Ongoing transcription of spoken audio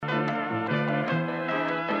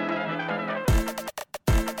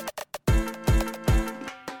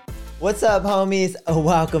What's up, homies?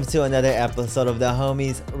 Welcome to another episode of the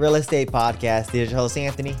Homies Real Estate Podcast. Here's your host,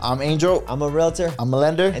 Anthony. I'm Angel. I'm a realtor. I'm a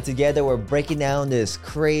lender. And together we're breaking down this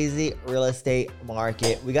crazy real estate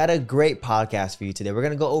market. We got a great podcast for you today. We're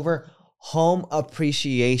going to go over home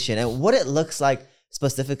appreciation and what it looks like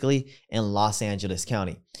specifically in Los Angeles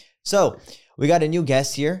County. So we got a new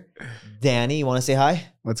guest here. Danny, you want to say hi?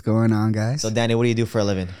 What's going on, guys? So Danny, what do you do for a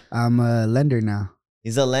living? I'm a lender now.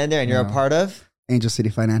 He's a lender and you're a part of? Angel City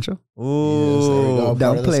Financial. Ooh,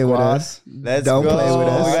 don't play with us. Let's don't go. play with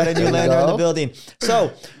us. We got a new lender in the building.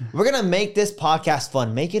 So we're going to make this podcast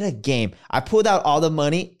fun. Make it a game. I pulled out all the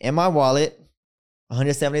money in my wallet,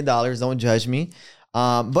 $170. Don't judge me.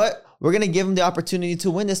 But we're going to give them the opportunity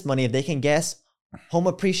to win this money if they can guess home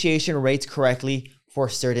appreciation rates correctly for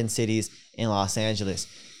certain cities in Los Angeles.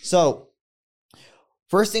 So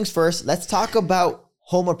first things first, let's talk about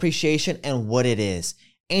home appreciation and what it is.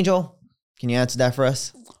 Angel, can you answer that for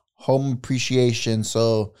us? Home appreciation.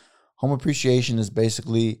 So home appreciation is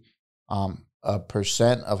basically a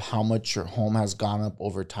percent of how much your home has gone up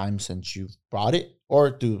over time since you've bought it,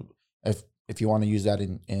 or if you want to use that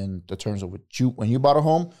in the terms of when you bought a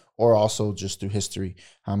home, or also just through history,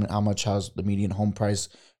 how much has the median home price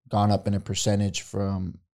gone up in a percentage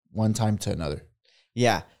from one time to another.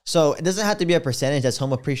 Yeah. So it doesn't have to be a percentage. That's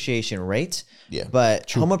home appreciation rate. Yeah. But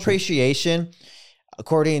home appreciation,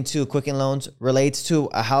 according to Quicken Loans, relates to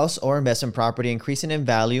a house or investment property increasing in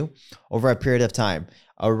value over a period of time.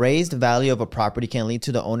 A raised value of a property can lead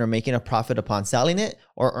to the owner making a profit upon selling it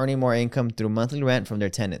or earning more income through monthly rent from their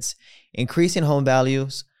tenants. Increasing home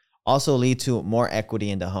values also lead to more equity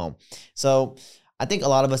in the home. So I think a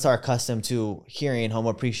lot of us are accustomed to hearing home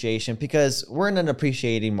appreciation because we're in an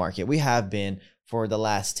appreciating market. We have been for the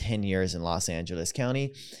last 10 years in Los Angeles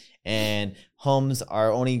County, and homes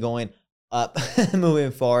are only going up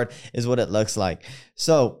moving forward is what it looks like.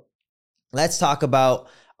 So let's talk about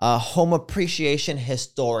home appreciation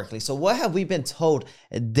historically. So what have we been told,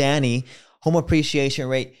 Danny, home appreciation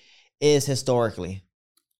rate is historically?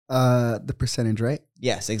 The percentage, right?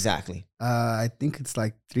 Yes, exactly. I think it's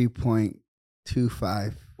like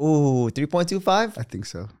 3.25. Ooh, 3.25? I think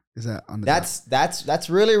so. Is that on the That's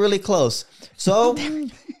really, really close. So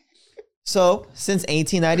since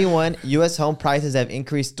 1891, U.S. home prices have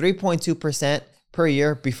increased 3.2% per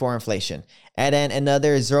year before inflation, and then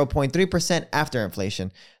another 0.3% after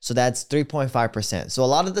inflation. So that's 3.5%. So a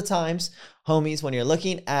lot of the times, homies, when you're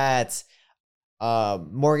looking at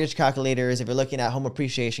mortgage calculators, if you're looking at home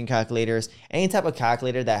appreciation calculators, any type of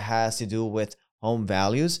calculator that has to do with home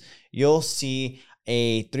values, you'll see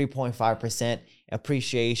a 3.5%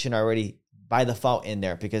 appreciation already by default in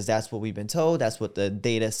there because that's what we've been told. That's what the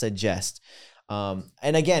data suggests. And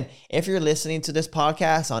again, if you're listening to this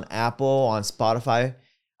podcast on Apple, on Spotify,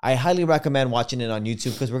 I highly recommend watching it on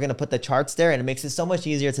YouTube because we're going to put the charts there and it makes it so much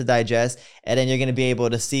easier to digest. And then you're going to be able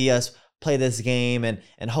to see us play this game and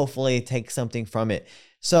hopefully take something from it.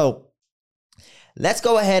 So let's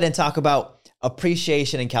go ahead and talk about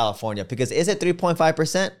appreciation in California because is it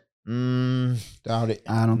 3.5%? Doubt it.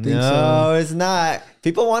 I don't think so. No, it's not.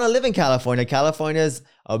 People want to live in California. California is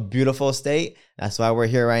a beautiful state. That's why we're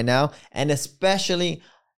here right now. And especially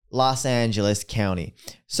Los Angeles County.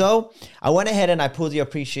 So I went ahead and I pulled the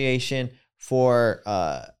appreciation for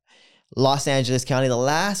Los Angeles County the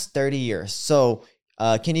last 30 years. So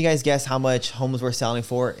can you guys guess how much homes were selling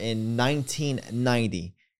for in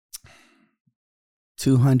 1990?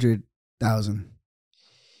 200,000.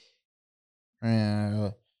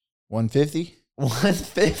 150.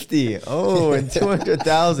 150. Oh, and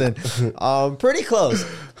 200,000. Pretty close.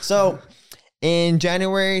 So in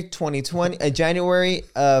January of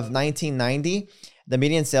 1990, the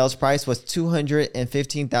median sales price was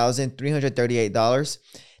 $215,338.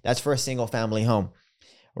 That's for a single family home.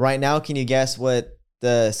 Right now, can you guess what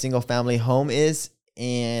the single family home is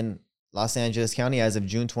in Los Angeles County as of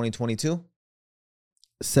June 2022?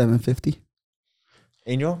 750.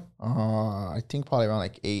 Angel? I think probably around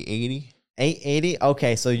like 880. 880.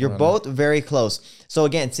 Okay, so you're both very close. So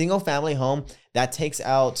again, single family home that takes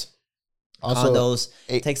out condos,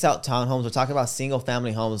 takes out townhomes. We're talking about single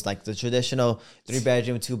family homes like the traditional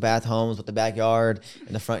 3-bedroom, 2-bath homes with the backyard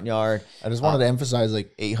and the front yard. I just wanted to emphasize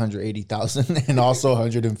like 880,000 and also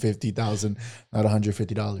 150,000, not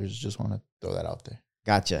 $150. Just want to throw that out there.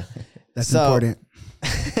 Gotcha. That's important.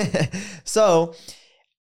 So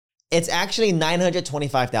it's actually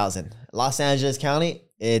 925,000. Los Angeles County,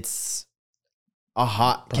 it's a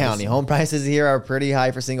hot county. Home prices here are pretty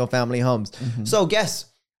high for single family homes. Mm-hmm. So guess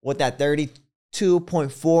what that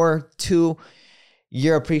 32.42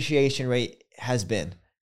 year appreciation rate has been.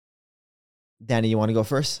 Danny, you want to go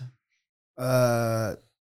first?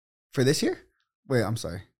 For this year? Wait, I'm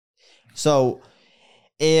sorry. So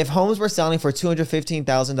if homes were selling for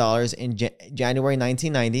 $215,000 in January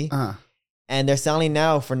 1990, and they're selling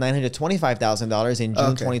now for $925,000 in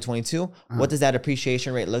June 2022, what does that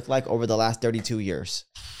appreciation rate look like over the last 32 years?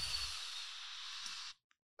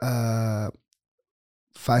 5%.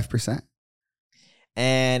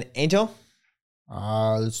 And Angel?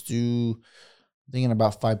 Let's do, thinking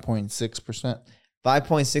about 5.6%.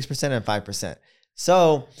 5.6% and 5%.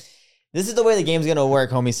 So this is the way the game's going to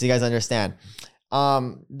work, homies, so you guys understand.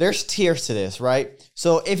 There's tiers to this, right?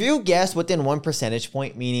 So if you guess within 1 percentage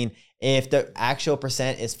point, meaning if the actual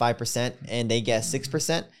percent is 5% and they guess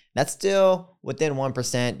 6%, that's still within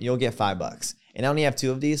 1%. You'll get $5. And I only have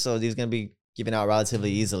 2 of these, so these are going to be given out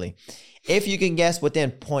relatively easily. If you can guess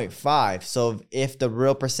within 0.5, so if the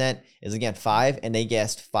real percent is again 5 and they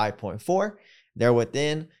guessed 5.4, they're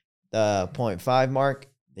within the 0.5 mark,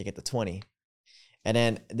 they get the 20. And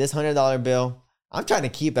then this $100 bill, I'm trying to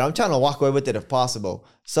keep it. I'm trying to walk away with it if possible.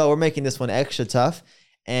 So we're making this one extra tough.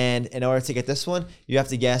 And in order to get this one, you have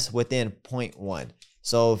to guess within 0.1.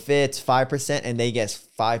 So if it's 5% and they guess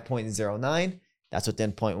 5.09, that's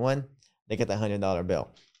within 0.1. They get the $100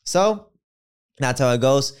 bill. So that's how it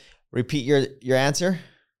goes. Repeat your answer.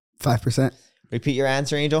 5%. Repeat your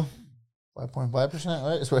answer, Angel. 5.5%, right?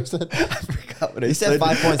 That's what I said. I forgot what I You said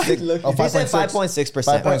 5.6. Oh, You said 5.6.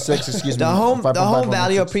 5.6%. 5.6, excuse me. The home 5.5,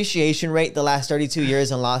 value 5.6. appreciation rate the last 32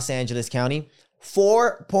 years in Los Angeles County,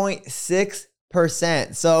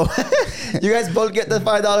 4.6%. So you guys both get the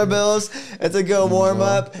 $5 bills. It's a good warm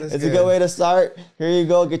up. That's It's a good. good way to start. Here you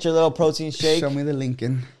go. Get your little protein shake. Show me the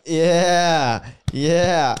Lincoln. Yeah.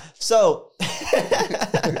 Yeah. So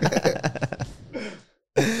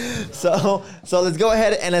So let's go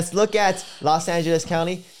ahead and let's look at Los Angeles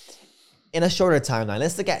County in a shorter timeline.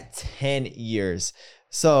 Let's look at 10 years.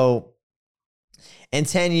 So in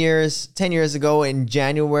 10 years ago in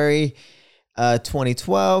January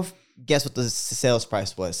 2012, guess what the sales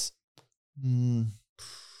price was?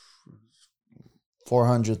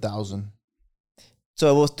 400,000.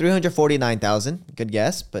 So it was 349,000. Good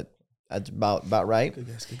guess, but that's about right. Good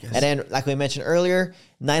guess. And then, like we mentioned earlier,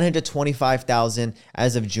 925,000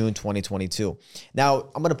 as of June 2022. Now,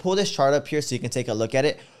 I'm going to pull this chart up here so you can take a look at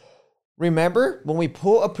it. Remember, when we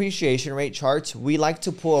pull appreciation rate charts, we like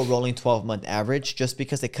to pull a rolling 12-month average just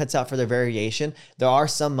because it cuts out for the variation. There are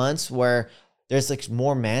some months where there's like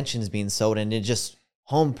more mansions being sold and it just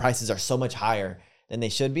home prices are so much higher than they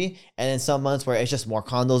should be, and then some months where it's just more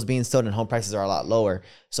condos being sold and home prices are a lot lower.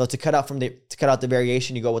 So to cut out the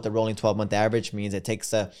variation, you go with the rolling 12-month average. Means it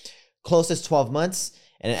takes the closest 12 months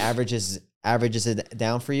and it averages it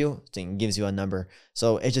down for you, so it gives you a number.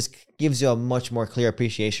 So it just gives you a much more clear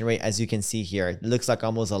appreciation rate, as you can see here. It looks like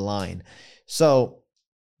almost a line. So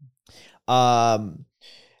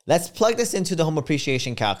let's plug this into the home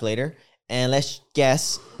appreciation calculator and let's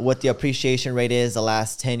guess what the appreciation rate is the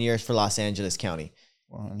last 10 years for Los Angeles County.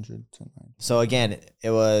 100 to 90. So again,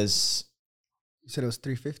 it was You said it was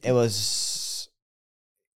 350.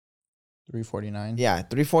 349. yeah,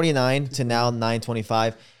 349 to now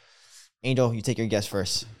 925. Angel, you take your guess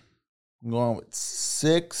first. I'm going with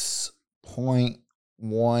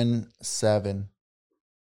 6.17.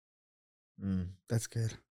 That's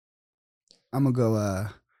good. I'm gonna go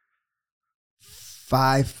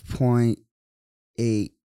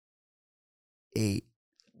 5.88.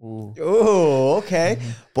 Ooh. Oh, okay.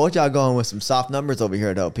 Both y'all going with some soft numbers over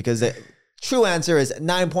here though, because the true answer is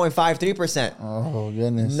 9.53%. Oh,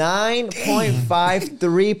 goodness.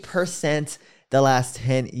 9.53% the last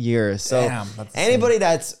 10 years. So Damn, that's anybody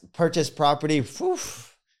that's purchased property,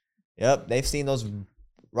 yep, they've seen those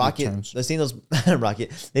rocket. Returns. They've seen those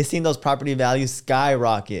They've seen those property values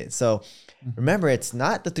skyrocket. So remember, it's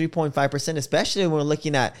not the 3.5%, especially when we're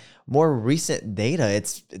looking at more recent data.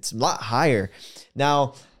 It's a lot higher.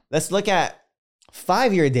 Now, let's look at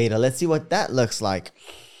 5-year data. Let's see what that looks like.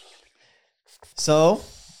 So,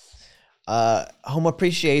 home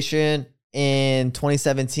appreciation in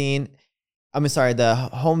 2017.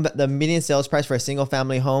 The median sales price for a single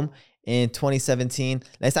family home in 2017.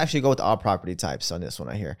 Let's actually go with all property types on this one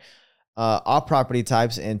right here. All property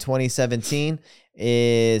types in 2017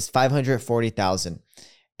 is 540,000.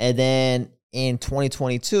 And then in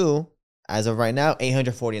 2022, as of right now,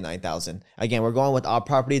 849,000. Again, we're going with all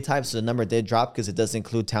property types, so the number did drop because it does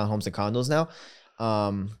include townhomes and condos now.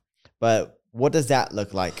 But what does that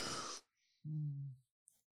look like?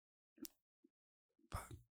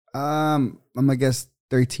 I'm gonna guess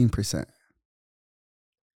 13%.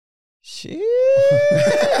 Shit. Woo!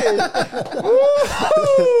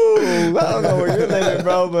 I don't know where you're living,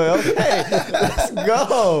 bro, but okay. Let's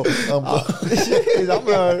go.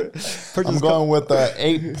 I'm going with the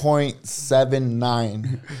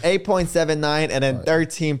 8.79. 8.79 and then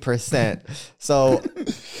 13%. So,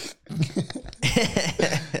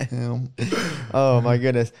 oh my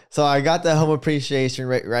goodness. So I got the home appreciation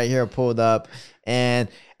rate right here pulled up, and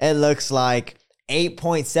it looks like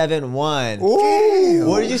 8.71. Ooh.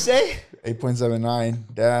 What did you say? 8.79.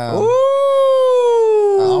 Damn. Ooh.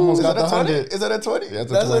 I almost got the 20? 100. Is that a 20? Yeah,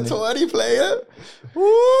 That's a 20. 20 player. Woo!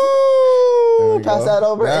 we Pass go. that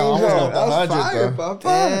over, Yeah, I almost Angel. got the 100, Fire, bro. Papa.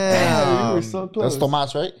 Damn. You were so close. That's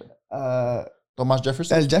Tomas, right? Tomas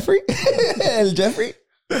Jefferson? El Jeffrey? El Jeffrey?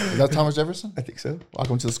 Is that Thomas Jefferson? I think so.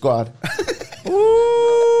 Welcome to the squad.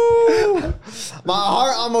 Woo! My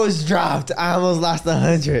heart almost dropped. I almost lost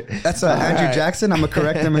 100. That's Andrew Jackson. I'm going to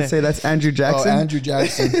correct him and say that's Andrew Oh, Jackson. Andrew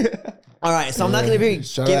Jackson. All right, so I'm not gonna be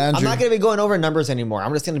Shout out I'm Andrew. not gonna be going over numbers anymore.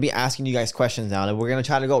 I'm just gonna be asking you guys questions now, and we're gonna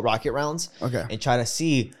try to go rocket rounds. Okay. And try to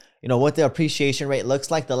see, what the appreciation rate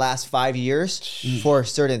looks like the last 5 years for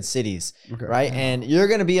certain cities, Okay. right? And you're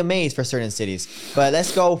gonna be amazed for certain cities. But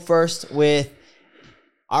let's go first with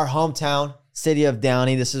our hometown, city of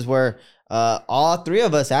Downey. This is where all three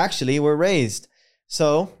of us actually were raised.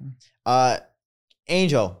 So,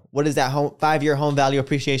 Angel, what does that 5-year home value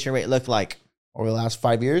appreciation rate look like? Over the last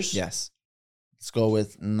 5 years? Yes. Let's go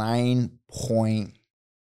with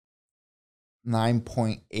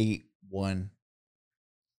 9.81.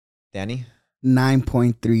 Danny?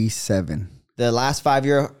 9.37. The last 5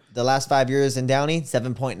 years in Downey,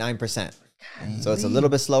 7.9%. So it's a little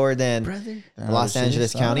bit slower than Los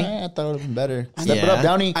Angeles County. I thought it would have been better. Step it Yeah. up,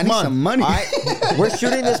 Downey. I Come need on. some money. All right. We're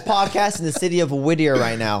shooting this podcast in the city of Whittier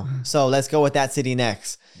right now. So let's go with that city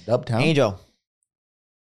next. Uptown. Angel.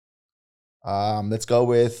 Let's go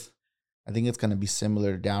with, I think it's going to be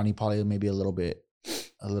similar to Downey, probably maybe a little bit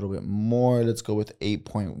more. Let's go with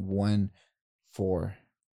 8.14.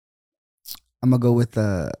 I'm going to go with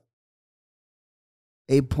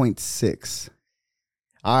 8.6.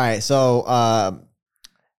 All right. So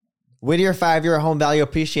Whittier 5-year home value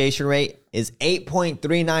appreciation rate is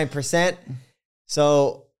 8.39%.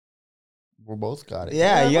 So We both got it.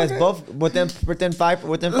 yeah, you guys both within five.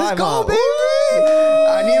 Let's Huh? go, baby.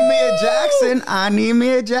 I need me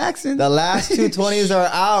a Jackson. The last two 20s are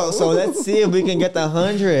out, so let's see if we can get the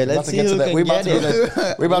 100. Let's see who can get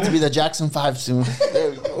it. We're about to be the Jackson 5 soon.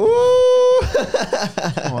 Ooh.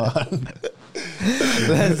 Come on.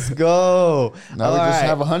 Let's go. Now we just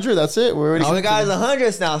have 100. That's it. We're already. All we got is the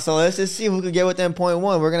hundreds now, so let's just see who can get within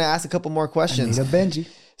 0.1. We're gonna ask a couple more questions. Need a Benji.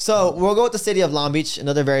 So we'll go with the city of Long Beach,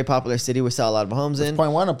 another very popular city we sell a lot of homes in.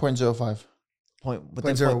 0.1 or 0.05?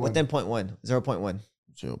 Within 0.1. 0.1. 0.1.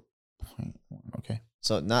 Okay.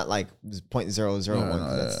 So not like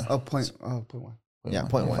 0.001. That's- Point 1. Yeah,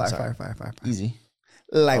 0.1. Sorry. Five. Easy.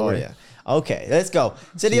 Like Oh yeah. Okay, let's go.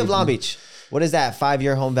 City of Long Beach. What does that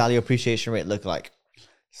 5-year home value appreciation rate look like?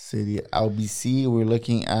 City LBC, we're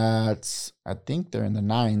looking at, I think they're in the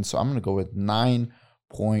 9, so I'm going to go with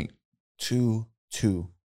 9.22.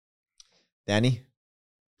 Danny?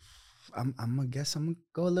 I'm gonna guess I'm gonna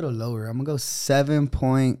go a little lower. I'm gonna go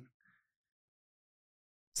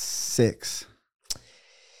 7.6.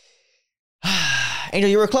 Angel,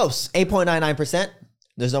 you were close. 8.99%.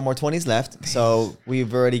 There's no more 20s left. So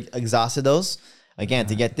we've already exhausted those. Again,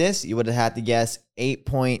 to get this, you would have had to guess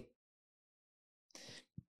 8.9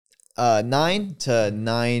 to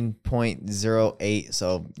 9.08.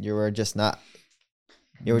 So you were just out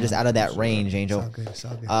of that range, Angel. It's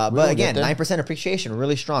all good. But again, 9% appreciation,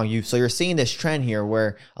 really strong. So you're seeing this trend here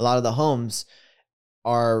where a lot of the homes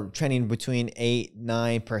are trending between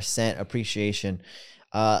 8-9% appreciation.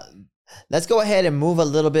 Let's go ahead and move a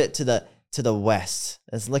little bit to the west.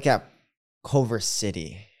 Let's look at Culver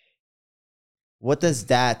City. What does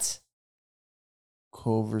that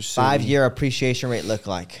Culver City. 5-year appreciation rate look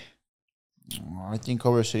like? I think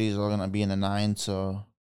Culver City is all going to be in the 9, so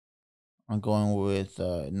I'm going with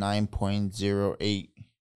 9.08.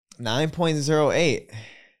 9.08.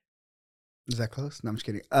 Is that close? No, I'm just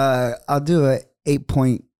kidding. I'll do a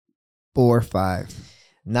 8.45.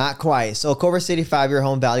 Not quite. So Culver City 5-year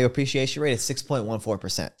home value appreciation rate is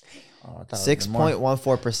 6.14%.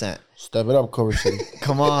 6.14%. Step it up, Culver City.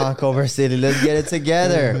 Come on, Culver City. Let's get it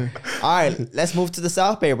together. All right, let's move to the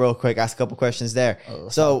South Bay real quick. Ask a couple questions there. Oh,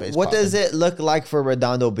 So South Bay's what does poppin'. it look like for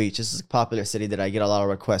Redondo Beach? This is a popular city that I get a lot of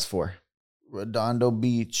requests for. Redondo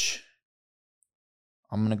Beach.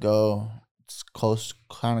 I'm going to go, it's close,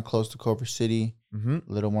 kind of close to Culver City. Mm-hmm.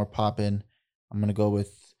 A little more poppin'. I'm going to go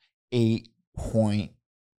with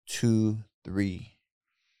 8.23.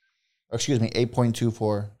 Excuse me,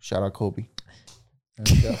 8.24. Shout out Kobe.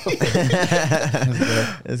 Let's go.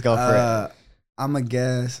 Let's go for it. I'm a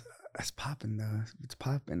guess. It's popping though. It's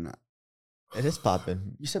popping. It is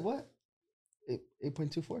popping. You said what?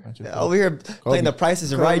 8.24. Over here playing the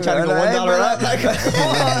prices right, trying to go $1 up. Like,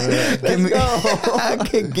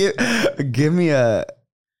 give me a.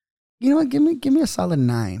 You know what? Give me a solid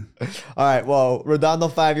 9. All right. Well, Redondo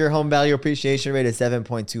 5-year home value appreciation rate is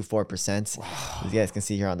 7.24%. Wow. You guys can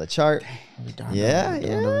see here on the chart.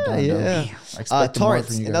 Yeah.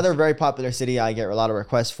 Torrance, another very popular city I get a lot of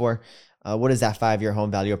requests for. What does that 5-year home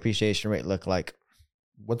value appreciation rate look like?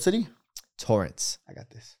 What city? I Torrance. got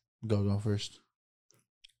this. Go first.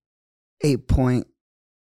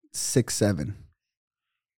 8.67.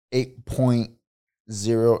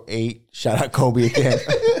 8.08. Shout out Kobe again.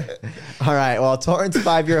 All right. Well, Torrance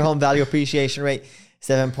 5-year home value appreciation rate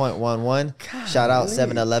 7.11. Shout out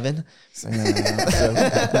 7-Eleven.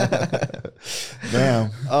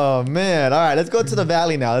 Damn. Oh man. All right. Let's go to the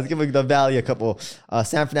Valley now. Let's give the Valley a couple.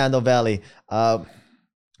 San Fernando Valley.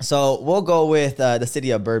 So we'll go with the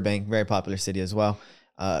city of Burbank. Very popular city as well.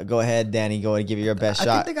 Go ahead, Danny. Go ahead and give you your best shot.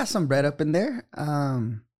 I think they got some bread up in there.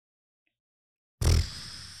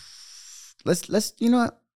 Let's you know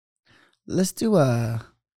what? Let's do a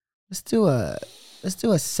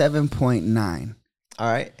 7.9.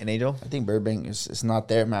 All right, and Angel. I think Burbank is not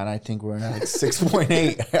there, man. I think we're at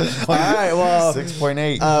 6.8. All right, well,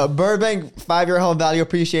 6.8. Burbank 5-year home value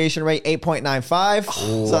appreciation rate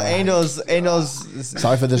 8.95. So Angel's.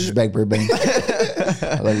 Sorry for disrespect, Burbank.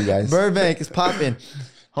 I love you guys. Burbank is popping.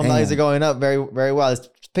 Home values are going up very, very well. Let's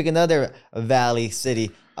pick another Valley city.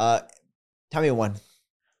 Tell me one.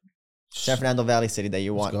 San Fernando Valley city that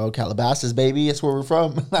you want. Let's go Calabasas, baby. That's where we're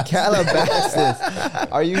from. Calabasas.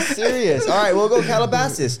 Are you serious? All right, we'll go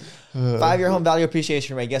Calabasas. 5-year home value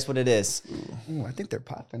appreciation rate. Guess what it is? Ooh, I think they're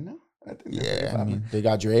popping now. I mean, they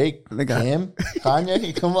got Drake, they got Kim,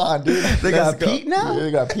 Kanye. Come on, dude. They got Pete now. Yeah,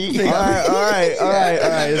 they got Pete. All right.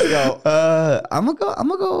 Let's go. I'm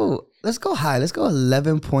gonna go. Let's go high. Let's go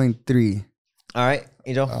 11.3. All right,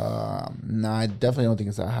 Angel. No, I definitely don't think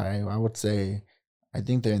it's that high. I would say, I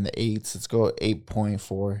think they're in the 8s. Let's go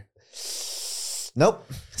 8.4. Nope.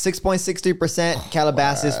 6.63%.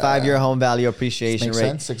 Calabasas 5-year home value appreciation Makes rate.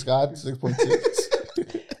 sense. 6 God,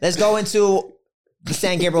 6.6. Let's go into the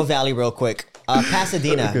San Gabriel Valley real quick.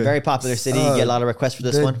 Pasadena, very popular city. You get a lot of requests for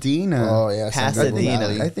this one. Dina. Oh yeah,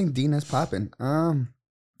 Pasadena. I think Dina's popping. I'm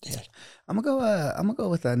gonna go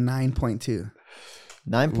with a 9.2.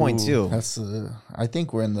 9.2. That's I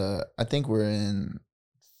think we're in.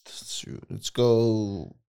 Let's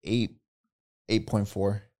go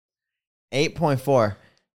 8.4. 8.4.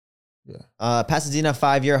 Yeah. Pasadena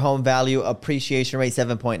 5-year home value appreciation rate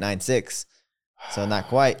 7.96. So not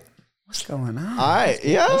quite. What's going on? All right.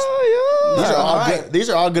 Yeah. These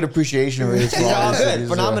are all good appreciation rates. These are all good.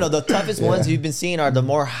 Phenomenal. The toughest ones you've been seeing are the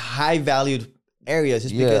more high valued areas,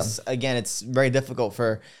 just because again, it's very difficult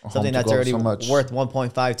for something that's already worth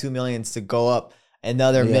 1.5-2 million to go up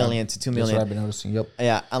another million to 2 million. That's what I've been noticing. Yep.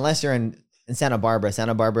 Yeah, unless you're in Santa Barbara.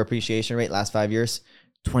 Santa Barbara appreciation rate last 5 years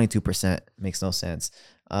 22%. Makes no sense.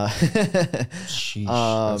 Sheesh,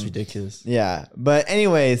 that's ridiculous. Yeah, but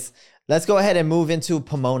anyways, let's go ahead and move into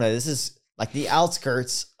Pomona. This is like the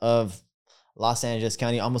outskirts of Los Angeles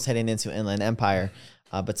County, almost heading into Inland Empire,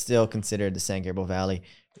 but still considered the San Gabriel Valley.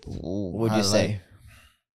 What would you say?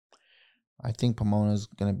 I think Pomona's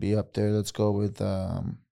gonna be up there. Let's go with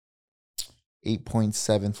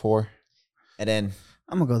 8.74. And then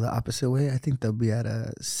I'm gonna go the opposite way. I think they'll be at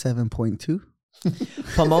a 7.2.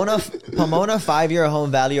 Pomona 5-year home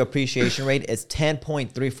value appreciation rate is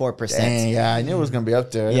 10.34%. Dang, yeah, I knew it was gonna be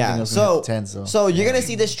up there. So you're gonna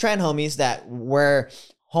see this trend, homies, that where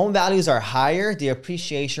home values are higher, the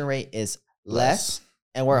appreciation rate is less,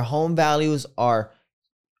 and where home values are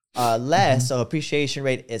less, so appreciation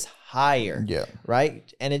rate is higher. Yeah.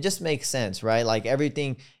 Right? And it just makes sense, right? Like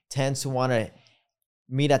everything tends to want to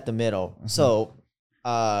meet at the middle. So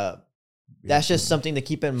that's just something to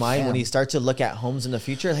keep in mind when you start to look at homes in the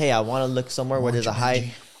future. Hey, I want to look somewhere where there's a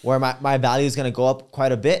high, where my value is going to go up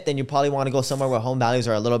quite a bit. Then you probably want to go somewhere where home values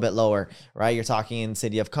are a little bit lower, right? You're talking in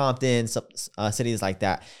city of Compton, cities like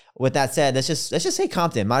that. With that said, let's just say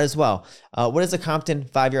Compton, might as well. What does a Compton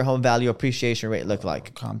 5-year home value appreciation rate look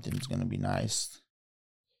like? Compton's gonna be nice.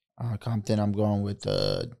 Compton, I'm going with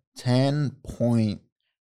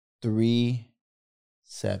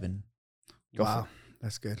 10.37. Wow,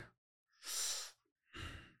 that's good.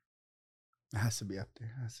 It has to be up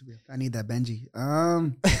there. I need that Benji.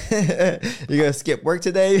 You gonna skip work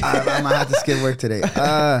today? I'm gonna have to skip work today.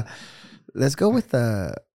 Let's go with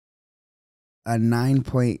a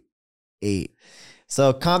 9.8.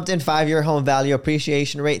 So Compton 5-year home value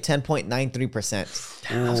appreciation rate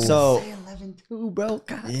 10.93%. So 7 too, bro.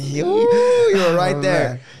 God. You were right All there.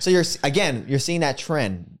 right. So you're seeing that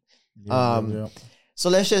trend. Yeah. So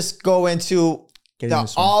let's just go into Getting the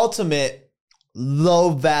this one. ultimate low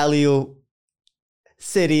value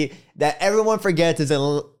city that everyone forgets is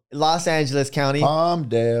in Los Angeles County.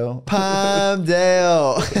 Palmdale.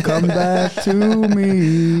 Palmdale. Come back to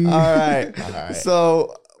me. All right. All right.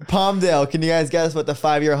 So Palmdale, can you guys guess what the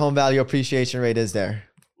 5-year home value appreciation rate is there?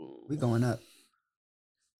 We going up.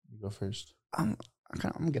 You go first. I'm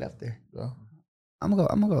gonna get up there. Go. I'm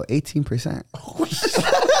gonna go 18%.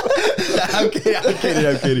 I'm kidding.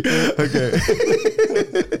 Okay.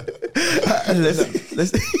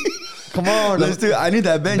 let's come on. Let's do. I need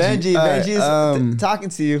that Benji. Benji's talking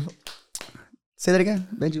to you. Say that again.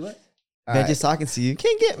 Benji, what? Benji's talking to you.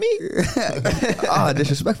 Can't get me. Oh,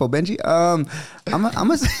 disrespectful, Benji. I'm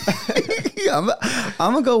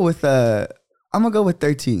gonna go with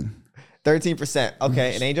 13. 13%.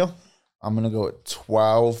 Okay, an Angel? I'm gonna go with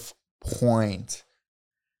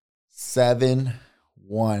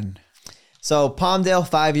 12.71. So Palmdale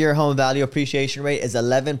 5-year home value appreciation rate is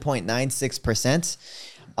 11.96%.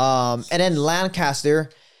 And then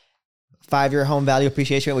Lancaster 5-year home value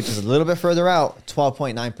appreciation rate, which is a little bit further out,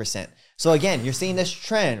 12.9%. So again, you're seeing this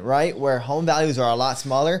trend, right? Where home values are a lot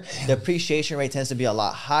smaller, the appreciation rate tends to be a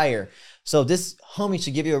lot higher. So this homie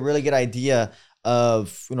should give you a really good idea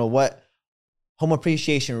of, what home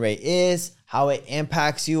appreciation rate is, how it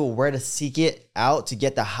impacts you, where to seek it out to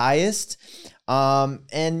get the highest.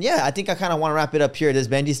 And yeah, I think I kind of want to wrap it up here. This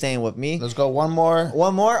Benji staying with me. Let's go one more.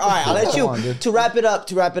 One more. All right, I'll let you Come on, dude. to wrap it up.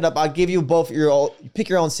 I'll give you both pick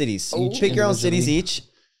your own cities. Each Pick your own cities individually. each.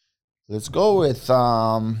 Let's go with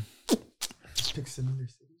Pick some other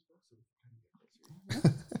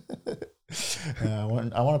I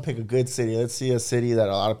want to pick a good city. Let's see a city that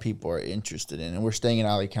a lot of people are interested in, and we're staying in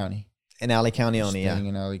LA County. In LA County only, yeah. Staying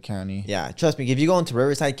in LA County. Yeah, trust me. If you go into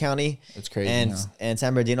Riverside County It's crazy. and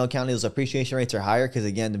San Bernardino County, those appreciation rates are higher because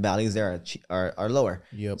again the values there are lower.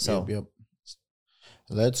 Yep. So- Yep.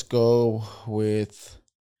 Let's go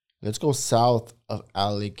south of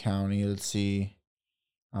LA County. Let's see.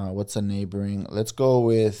 What's a neighboring? Let's go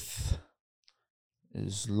with.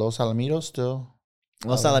 Is Los Alamitos still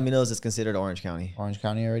Los Alamitos is considered Orange County. Orange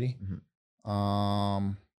County already? Mhm.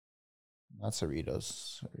 Not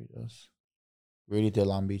Cerritos. Really did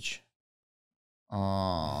Long Beach. What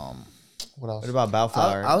else? What about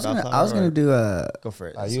Bellflower? I was gonna do Go for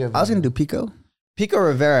it. I was gonna do Pico, Pico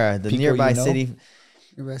Rivera, the Pico, nearby city.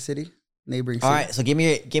 Riverside City, neighboring All city. right, so give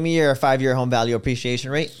me your 5-year home value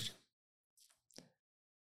appreciation rate.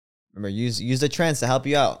 Remember, use the trends to help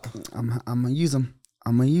you out. I'm gonna use them.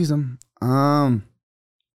 I'm gonna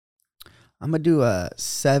do a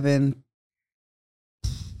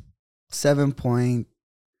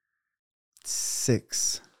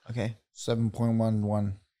 7.6. Okay.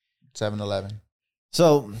 7.11, 7-11.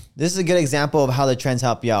 So this is a good example of how the trends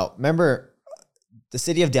help you out. Remember, the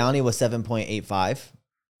city of Downey was 7.85,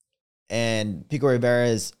 and Pico Rivera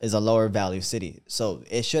is a lower value city. So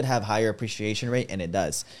it should have higher appreciation rate, and it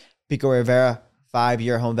does. Pico Rivera,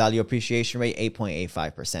 5-year home value appreciation rate,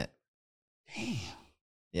 8.85%. Damn.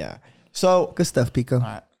 Yeah. So Good stuff, Pico. All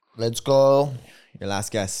right, let's go. your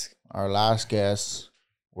last guess. Our last guess.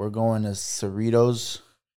 We're going to Cerritos,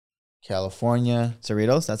 California.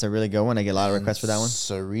 Cerritos, that's a really good one. I get a lot of requests for that one.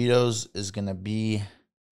 Cerritos is gonna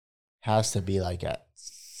has to be like at.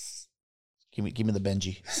 Give me the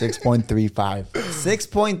Benji. 6.35.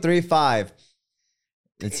 6.35.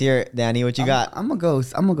 Let's hear it, Danny. What you got? I'm gonna go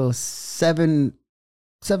 7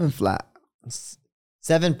 flat.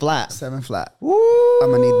 7 flat. 7 flat. Woo!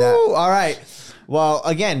 I'ma need that. All right. Well,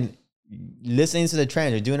 again, listening to the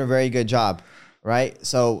trend, you're doing a very good job, right?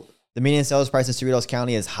 So the median sales price in Cerritos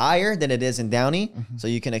County is higher than it is in Downey, so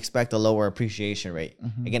you can expect a lower appreciation rate.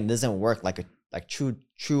 Again, it doesn't work like true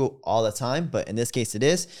all the time, but in this case, it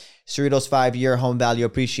is. Cerritos 5-year home value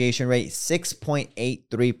appreciation rate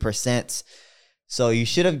 6.83%. So you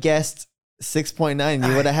should have guessed 6.9.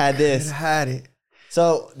 You would have had this. Had it.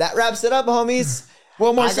 So that wraps it up, homies.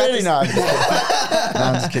 One more I got city this- now.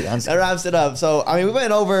 I'm just kidding. That wraps it up. So, I mean, we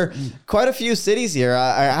went over quite a few cities here.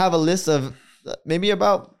 I have a list of maybe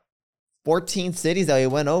about 14 cities that we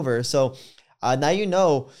went over. So now you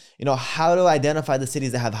know how to identify the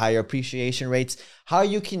cities that have higher appreciation rates, how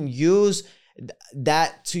you can use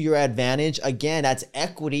that to your advantage. Again, that's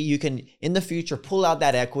equity. You can, in the future, pull out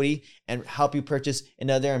that equity and help you purchase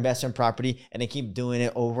another investment property and then keep doing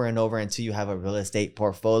it over and over until you have a real estate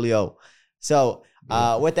portfolio. So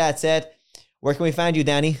with that said, where can we find you,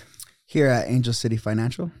 Danny? Here at Angel City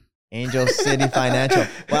Financial. Angel City Financial.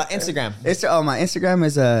 Well, Instagram. My Instagram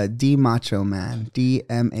is D Macho Man.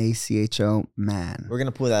 DMACHO Man. We're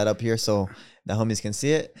gonna pull that up here so the homies can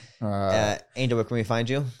see it. Angel, where can we find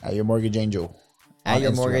you? At Your Mortgage Angel. At on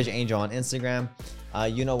Your Instagram. Mortgage Angel on Instagram.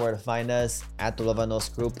 You know where to find us at the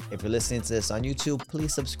Lavanos Group. If you're listening to this on YouTube,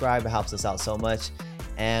 please subscribe. It helps us out so much.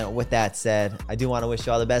 And with that said, I do want to wish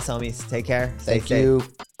you all the best, homies. Take care. Stay Thank safe. you.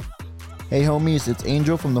 Hey, homies, it's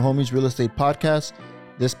Angel from the Homies Real Estate Podcast.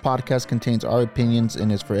 This podcast contains our opinions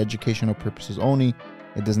and is for educational purposes only.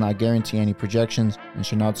 It does not guarantee any projections and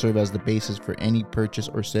should not serve as the basis for any purchase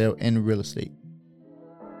or sale in real estate.